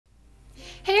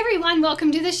everyone.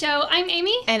 Welcome to the show. I'm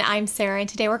Amy. And I'm Sarah, and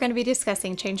today we're going to be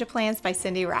discussing Change of Plans by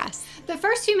Cindy Rass. The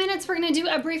first few minutes, we're going to do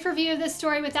a brief review of this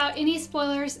story without any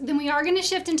spoilers. Then we are going to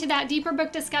shift into that deeper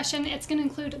book discussion. It's going to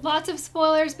include lots of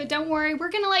spoilers, but don't worry.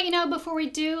 We're going to let you know before we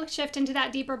do shift into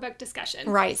that deeper book discussion.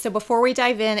 Right. So before we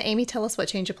dive in, Amy, tell us what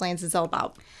Change of Plans is all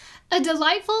about. A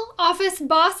delightful office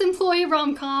boss employee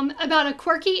rom-com about a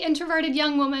quirky, introverted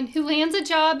young woman who lands a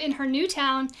job in her new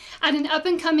town at an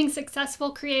up-and-coming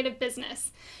successful creative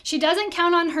business. She doesn't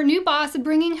count on her new boss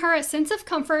bringing her a sense of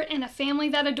comfort and a family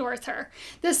that adores her.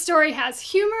 This story has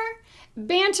humor,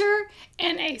 banter,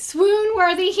 and a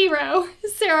swoon-worthy hero.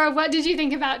 Sarah, what did you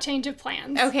think about Change of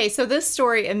Plans? Okay, so this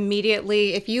story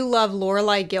immediately, if you love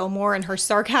Lorelai Gilmore and her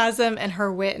sarcasm and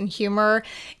her wit and humor,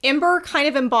 Ember kind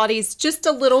of embodies just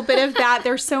a little bit of that.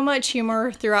 There's so much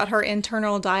humor throughout her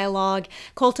internal dialogue.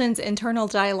 Colton's internal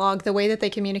dialogue, the way that they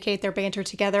communicate their banter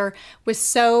together was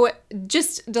so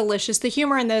just delicious. The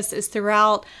humor in this is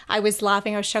throughout. I was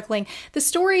laughing, I was chuckling. The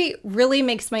story really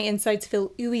makes my insides feel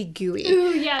ooey gooey.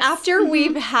 Ooh, yes. After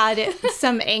we've had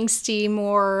some angsty,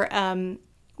 more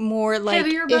like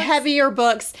heavier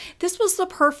books, this was the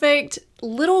perfect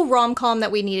little rom-com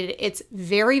that we needed. It's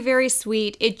very, very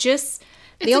sweet. It's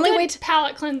a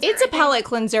palate cleanser. It's a palate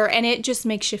cleanser, and it just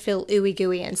makes you feel ooey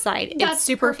gooey inside. It's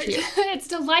super perfect. cute. It's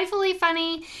delightfully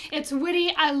funny. It's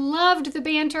witty. I loved the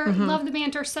banter. Loved the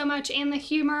banter so much, and the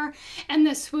humor, and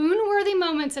the swoon-worthy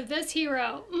moments of this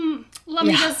hero. Let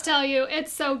me just tell you,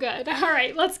 it's so good. All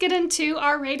right, let's get into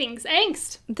our ratings.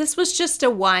 Angst. This was just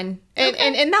a 1,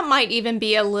 and that might even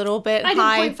be a little bit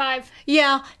high. I did 0.5.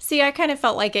 Yeah. See, I kind of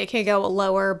felt like it could go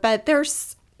lower, but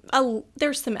there's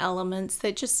some elements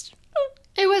that just.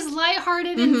 It was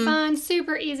lighthearted and fun,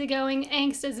 super easygoing.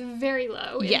 Angst is very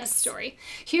low in this story.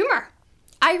 Humor.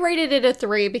 I rated it a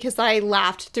 3 because I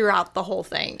laughed throughout the whole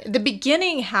thing. The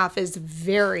beginning half is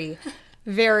very,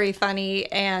 very funny,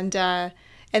 and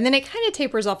then it kind of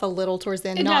tapers off a little towards the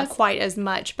end. Not quite as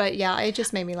much, but yeah, it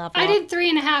just made me laugh a lot. I did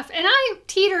 3.5, and I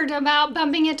teetered about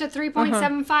bumping it to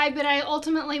 3.75, but I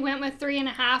ultimately went with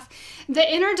 3.5.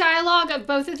 The inner dialogue of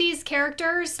both of these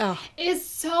characters is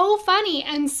so funny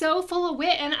and so full of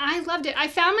wit, and I loved it. I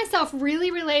found myself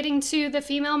really relating to the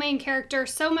female main character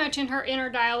so much in her inner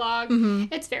dialogue.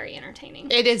 It's very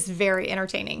entertaining. It is very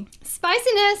entertaining.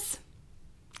 Spiciness.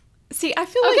 See, I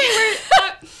feel like...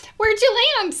 Where'd you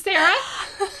land, Sarah?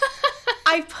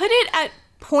 I put it at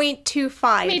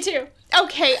 0.25. Me too.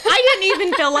 Okay, I didn't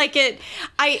even feel like it.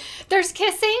 There's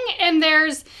kissing, and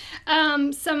there's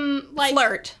some like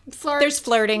flirt. There's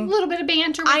flirting. A little bit of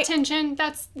banter with tension.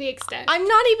 That's the extent. I'm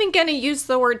not even going to use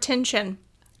the word tension.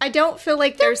 I don't feel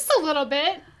like there's a little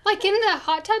bit. Like in the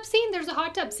hot tub scene, there's a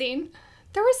hot tub scene.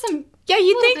 There was some. Yeah,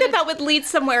 you'd think that would lead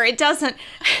somewhere. It doesn't.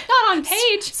 Not on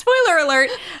page. Spoiler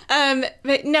alert.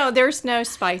 But no, there's no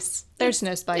spice. There's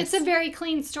no spice. It's a very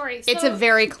clean story. So it's a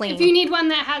very clean. If you need one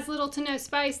that has little to no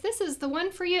spice, this is the one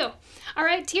for you. All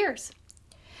right, tears.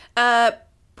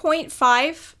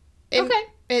 0.5. Okay.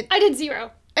 I did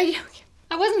 0. I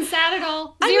wasn't sad at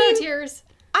all. Zero tears.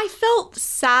 I felt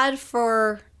sad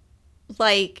for,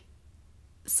 like,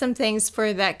 some things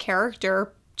for that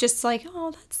character. Just like,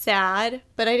 oh, that's sad.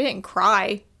 But I didn't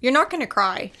cry. You're not going to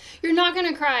cry. You're not going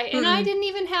to cry. And I didn't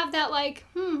even have that, like,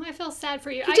 I feel sad for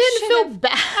you. You didn't feel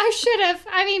bad. I should have.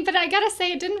 I mean, but I got to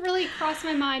say, it didn't really cross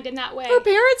my mind in that way. Her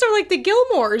parents are like the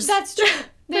Gilmores. That's true.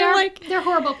 They're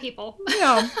horrible people.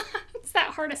 Yeah. It's that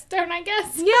hardest stone, I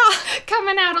guess. Yeah.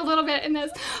 Coming out a little bit in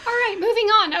this. All right, moving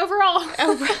on.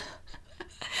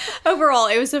 Overall,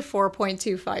 it was a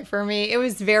 4.25 for me. It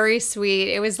was very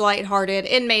sweet. It was lighthearted.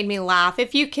 It made me laugh.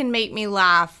 If you can make me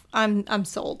laugh, I'm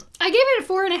sold. I gave it a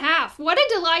 4.5. What a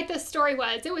delight this story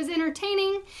was. It was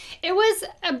entertaining. It was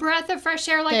a breath of fresh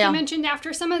air, like you mentioned,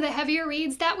 after some of the heavier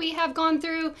reads that we have gone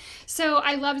through. So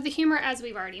I loved the humor, as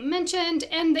we've already mentioned.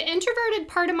 And the introverted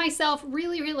part of myself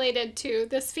really related to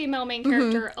this female main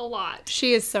character a lot.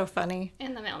 She is so funny.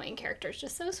 And the male main character is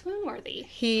just so swoon-worthy.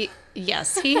 He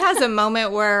has a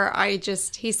moment where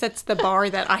he sets the bar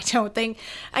that I don't think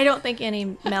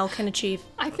any male can achieve.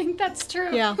 I think that's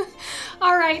true. Yeah.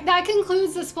 All right, that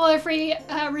concludes the spoiler-free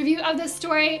review of this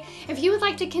story. If you would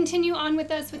like to continue on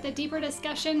with us with a deeper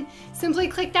discussion, simply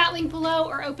click that link below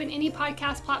or open any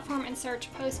podcast platform and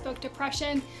search Post-Book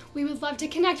Depression. We would love to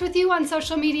connect with you on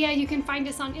social media. You can find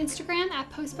us on Instagram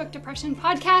at Post-Book Depression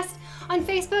Podcast, on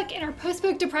Facebook in our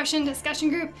Post-Book Depression discussion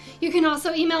group. You can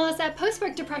also email us at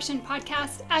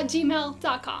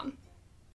postbookdepressionpodcast@gmail.com.